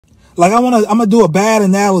Like I'm gonna do a bad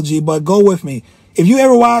analogy, but go with me. If you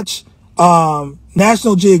ever watch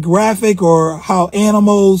National Geographic, or how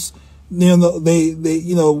animals, they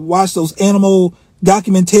watch those animal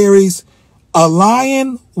documentaries, a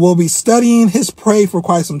lion will be studying his prey for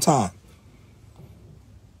quite some time.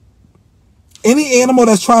 Any animal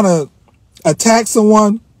that's trying to attack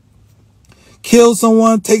someone, kill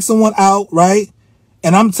someone, take someone out, right?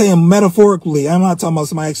 And I'm saying metaphorically, I'm not talking about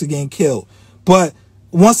somebody actually getting killed. But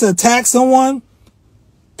once they attack someone,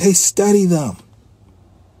 they study them.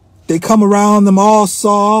 They come around them all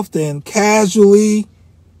soft and casually,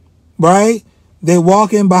 right? They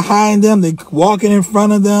walking behind them. They walking in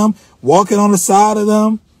front of them, walking on the side of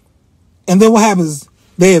them. And then what happens?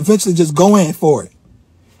 They eventually just go in for it.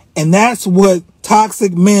 And that's what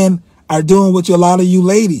toxic men are doing with a lot of you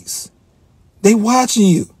ladies. They watching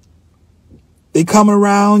you. They coming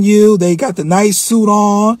around you. They got the nice suit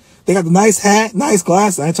on. They got the nice hat, nice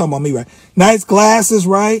glasses. I ain't talking about me, right? Nice glasses,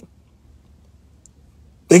 right?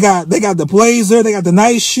 They got the blazer. They got the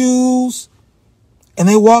nice shoes. And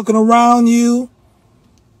they walking around you.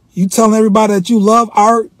 You telling everybody that you love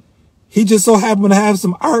art. He just so happened to have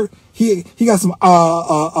some art. He got some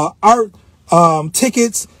art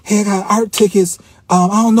tickets. Hey, I got art tickets. I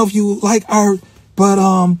don't know if you like art, but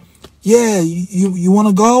yeah, you want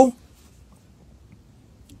to go?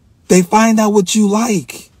 They find out what you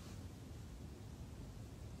like.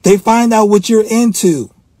 They find out what you're into.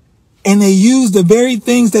 And they use the very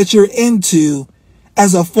things that you're into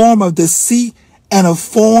as a form of deceit and a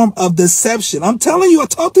form of deception. I'm telling you, I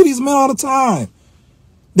talk to these men all the time.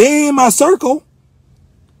 They ain't in my circle.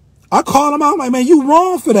 I call them out, I'm like, man, you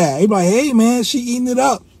wrong for that. He's like, hey, man, she eating it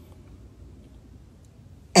up.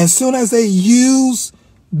 As soon as they use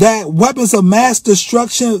that weapons of mass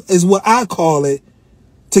destruction, is what I call it,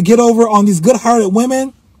 to get over on these good-hearted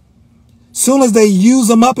women, soon as they use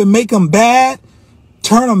them up and make them bad,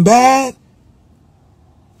 turn them bad,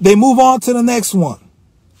 they move on to the next one.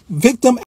 Victim